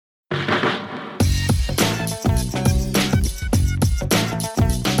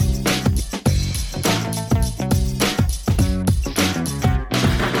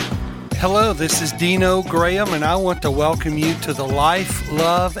Hello, this is Dino Graham, and I want to welcome you to the Life,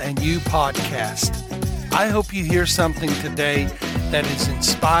 Love, and You podcast. I hope you hear something today that is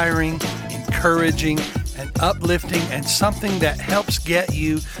inspiring, encouraging, and uplifting, and something that helps get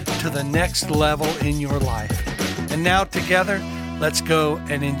you to the next level in your life. And now together, let's go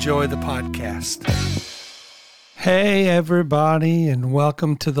and enjoy the podcast. Hey, everybody, and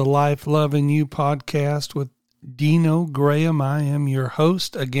welcome to the Life, Love, and You podcast with Dino Graham. I am your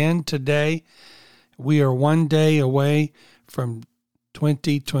host again today. We are one day away from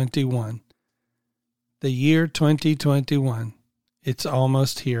 2021. The year 2021. It's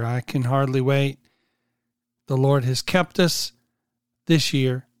almost here. I can hardly wait. The Lord has kept us this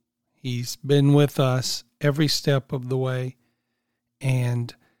year. He's been with us every step of the way,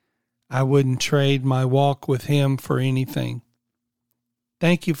 and I wouldn't trade my walk with Him for anything.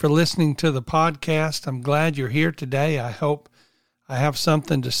 Thank you for listening to the podcast. I'm glad you're here today. I hope I have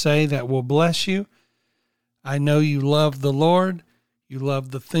something to say that will bless you. I know you love the Lord. You love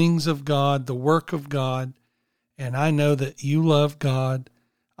the things of God, the work of God, and I know that you love God.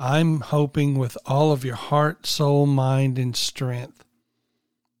 I'm hoping with all of your heart, soul, mind, and strength.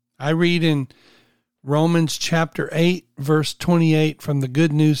 I read in Romans chapter 8, verse 28 from the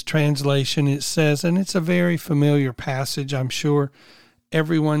Good News Translation. It says, and it's a very familiar passage, I'm sure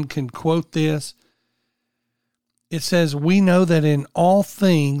everyone can quote this. It says, we know that in all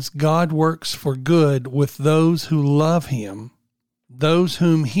things God works for good with those who love Him, those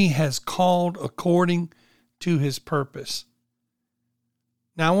whom He has called according to His purpose.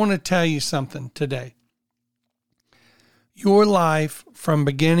 Now I want to tell you something today. Your life from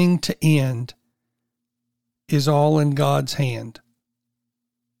beginning to end is all in God's hand.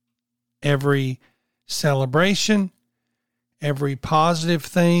 Every celebration, every positive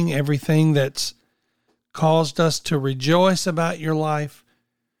thing, everything that's caused us to rejoice about your life,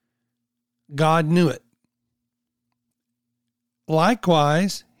 God knew it.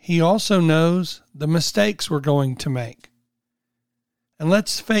 Likewise, He also knows the mistakes we're going to make. And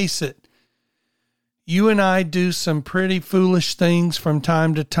let's face it, you and I do some pretty foolish things from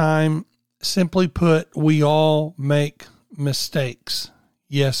time to time. Simply put, we all make mistakes.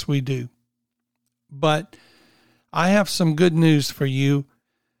 Yes, we do. But I have some good news for you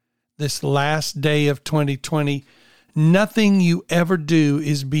this last day of 2020. Nothing you ever do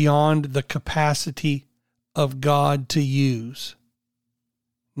is beyond the capacity of God to use.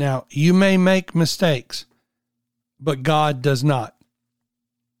 Now, you may make mistakes, but God does not.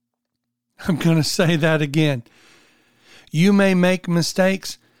 I'm going to say that again. You may make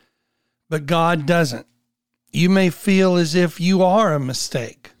mistakes, but God doesn't. You may feel as if you are a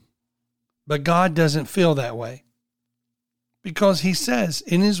mistake, but God doesn't feel that way. Because He says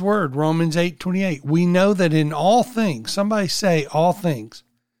in His word, Romans 8:28, we know that in all things, somebody say all things.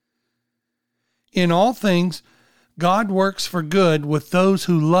 In all things, God works for good with those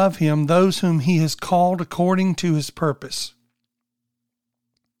who love Him, those whom He has called according to His purpose.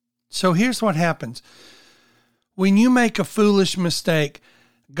 So here's what happens. When you make a foolish mistake,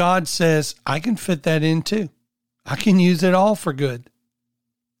 God says, I can fit that in too. I can use it all for good.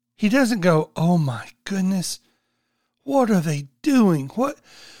 He doesn't go, oh my goodness, what are they doing?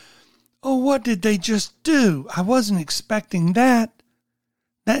 What did they just do? I wasn't expecting that.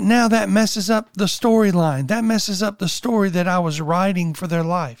 That messes up the storyline. That messes up the story that I was writing for their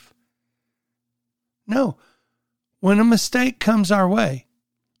life. No, when a mistake comes our way,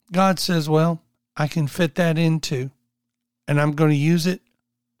 God says, well, I can fit that in too, and I'm going to use it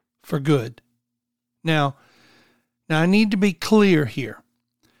for good. Now I need to be clear here.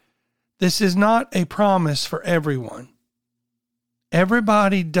 This is not a promise for everyone.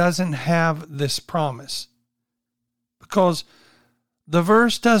 Everybody doesn't have this promise, because the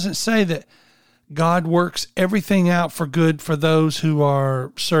verse doesn't say that God works everything out for good for those who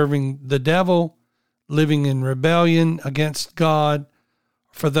are serving the devil, living in rebellion against God,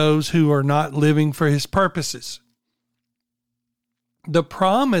 for those who are not living for His purposes. The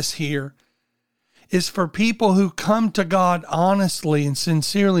promise here is for people who come to God honestly and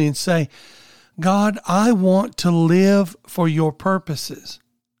sincerely and say, God, I want to live for your purposes.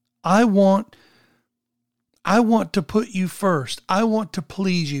 I want to put you first. I want to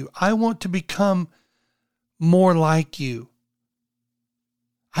please you. I want to become more like you.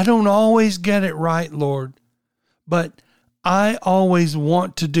 I don't always get it right, Lord, but I always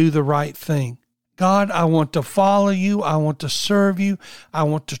want to do the right thing. God, I want to follow you. I want to serve you. I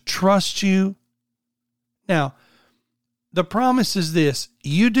want to trust you. Now, the promise is this: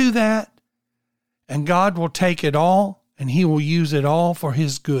 you do that, and God will take it all, and He will use it all for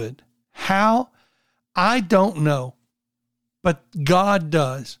His good. How? I don't know, but God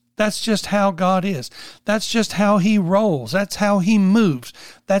does. That's just how God is. That's just how He rolls. That's how He moves.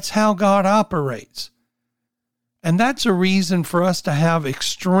 That's how God operates. And that's a reason for us to have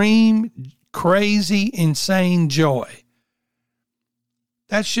extreme, crazy, insane joy.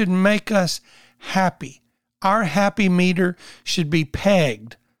 That should make us happy. Our happy meter should be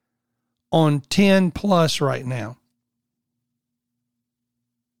pegged on 10 plus right now.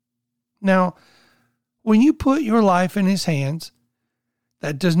 Now, when you put your life in His hands,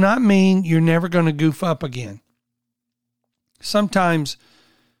 that does not mean you're never going to goof up again. Sometimes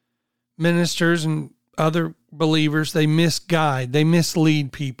ministers and other believers, they misguide, they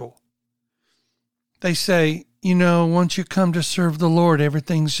mislead people. They say, once you come to serve the Lord,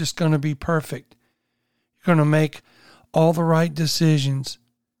 everything's just going to be perfect. You're going to make all the right decisions.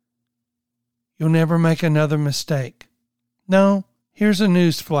 You'll never make another mistake. No, here's a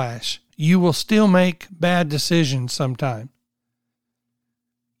news flash. You will still make bad decisions sometime.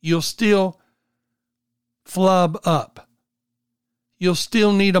 You'll still flub up. You'll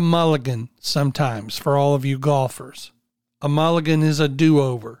still need a mulligan sometimes for all of you golfers. A mulligan is a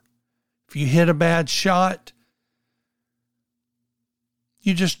do-over. If you hit a bad shot,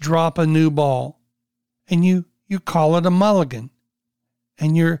 you just drop a new ball and you call it a mulligan.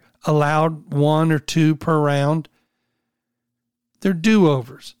 And you're allowed 1 or 2 per round. They're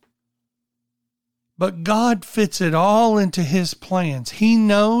do-overs. But God fits it all into His plans. He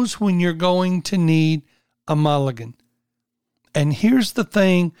knows when you're going to need a mulligan. And here's the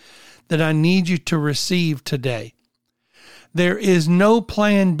thing that I need you to receive today. There is no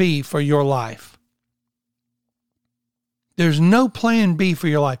plan B for your life. There's no plan B for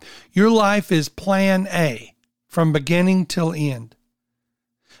your life. Your life is plan A from beginning till end.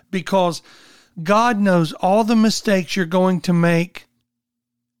 Because God knows all the mistakes you're going to make.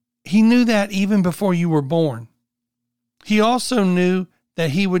 He knew that even before you were born. He also knew that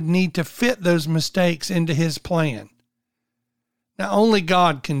He would need to fit those mistakes into His plan. Now, only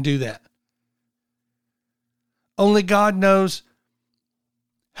God can do that. Only God knows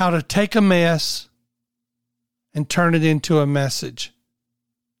how to take a mess and turn it into a message.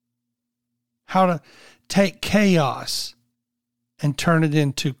 How to take chaos and turn it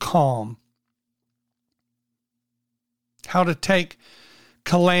into calm. How to take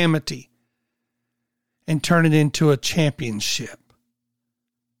calamity and turn it into a championship.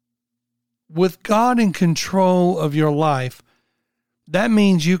 With God in control of your life, that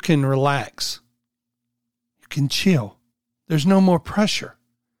means you can relax. You can chill. There's no more pressure.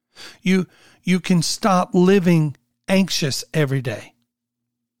 You can stop living anxious every day.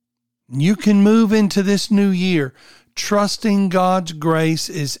 You can move into this new year trusting God's grace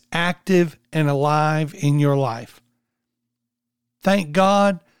is active and alive in your life. Thank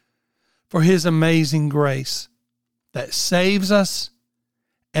God for His amazing grace that saves us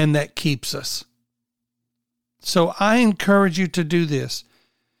and that keeps us. So I encourage you to do this.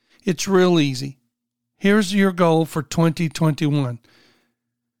 It's real easy. Here's your goal for 2021.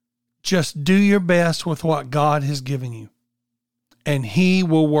 Just do your best with what God has given you, and He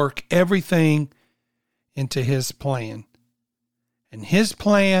will work everything into His plan. And His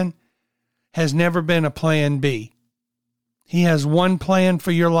plan has never been a plan B. He has one plan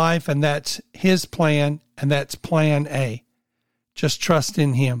for your life, and that's His plan, and that's plan A. Just trust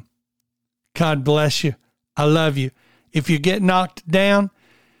in Him. God bless you. I love you. If you get knocked down,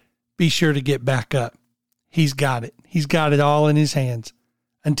 be sure to get back up. He's got it. He's got it all in His hands.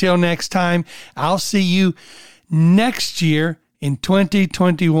 Until next time, I'll see you next year in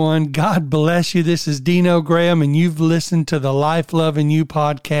 2021. God bless you. This is Dino Graham, and you've listened to the Life Loving You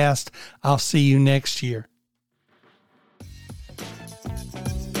podcast. I'll see you next year.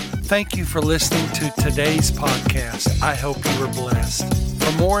 Thank you for listening to today's podcast. I hope you were blessed.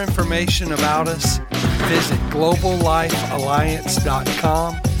 For more information about us, visit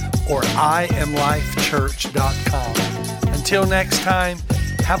globallifealliance.com or IamLifeChurch.com. Until next time,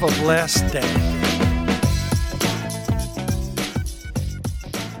 have a blessed day.